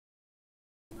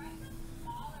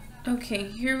Okay,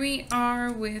 here we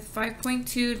are with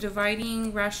 5.2,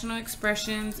 dividing rational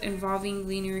expressions involving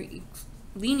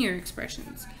linear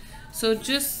expressions. So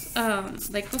just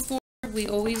like before, we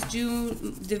always do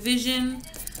division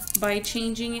by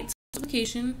changing it to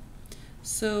multiplication.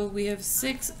 So we have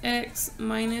 6x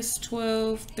minus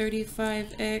 12,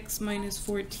 35x minus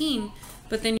 14,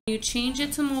 but then you change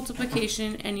it to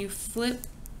multiplication and you flip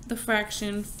the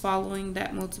fraction following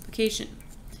that multiplication.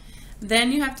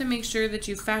 Then you have to make sure that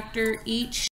you factor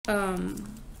each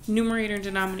numerator and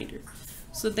denominator.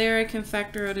 So there I can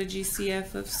factor out a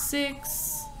GCF of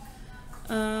 6.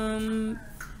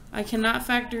 I cannot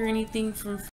factor anything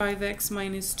from 5x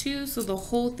minus 2, so the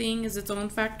whole thing is its own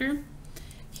factor.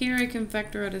 Here I can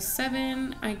factor out a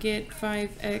 7. I get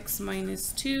 5x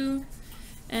minus 2.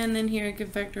 And then here I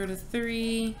can factor out a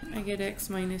 3. I get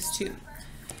x minus 2.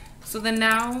 So then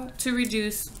now to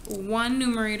reduce one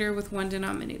numerator with one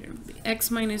denominator. The x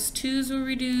minus 2's will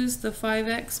reduce, the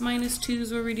 5x minus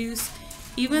 2's will reduce,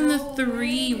 even the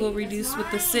 3 will reduce with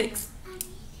the 6.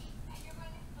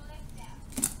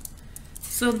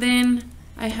 So then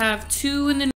I have 2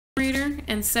 in the numerator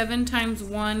and 7 times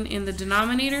 1 in the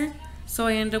denominator. So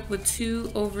I end up with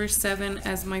 2 over 7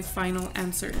 as my final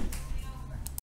answer.